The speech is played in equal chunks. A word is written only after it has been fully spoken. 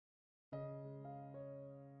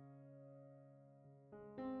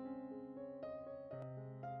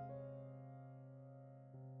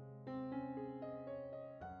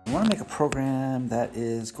want to make a program that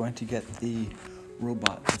is going to get the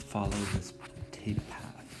robot to follow this tape path.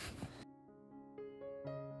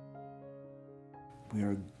 We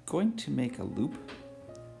are going to make a loop,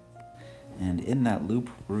 and in that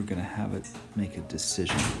loop we're going to have it make a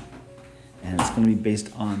decision, and it's going to be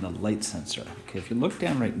based on the light sensor. Okay, if you look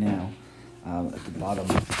down right now at the bottom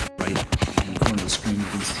right hand corner of the screen, you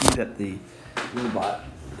can see that the robot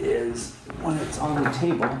is, when it's on the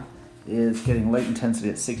table, is getting light intensity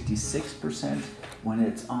at 66%. When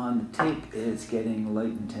it's on the tape, it's getting light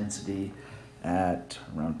intensity at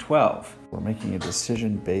around 12. We're making a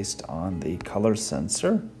decision based on the color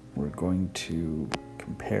sensor. We're going to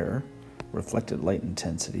compare reflected light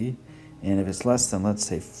intensity, and if it's less than, let's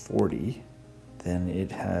say, 40, then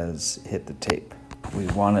it has hit the tape. We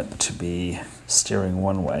want it to be steering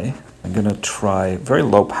one way. I'm gonna try very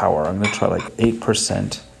low power. I'm gonna try like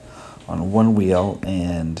 8% on one wheel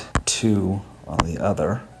and 2 on the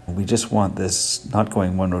other. We just want this not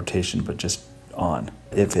going one rotation, but just on.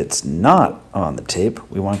 If it's not on the tape,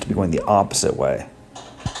 we want it to be going the opposite way.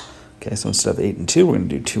 Okay, so instead of 8 and 2, we're gonna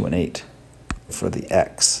do 2 and 8 for the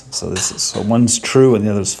X. So one's true and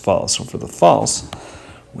the other's false. So for the false,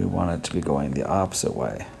 we want it to be going the opposite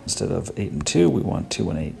way. Instead of 8 and 2, we want 2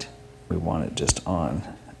 and 8. We want it just on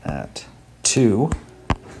at 2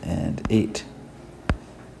 and 8.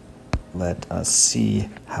 Let us see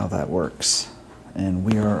how that works. And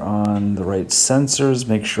we are on the right sensors.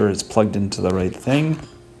 Make sure it's plugged into the right thing.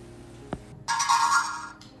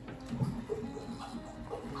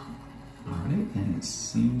 Alright, and it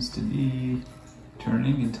seems to be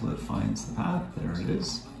turning until it finds the path. There it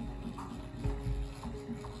is.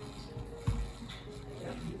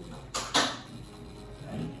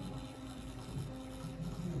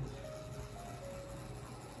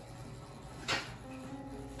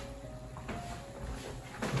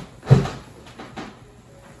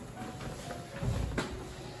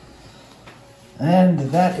 And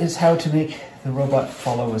that is how to make the robot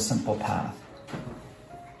follow a simple path.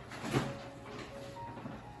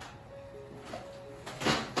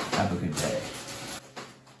 Have a good day.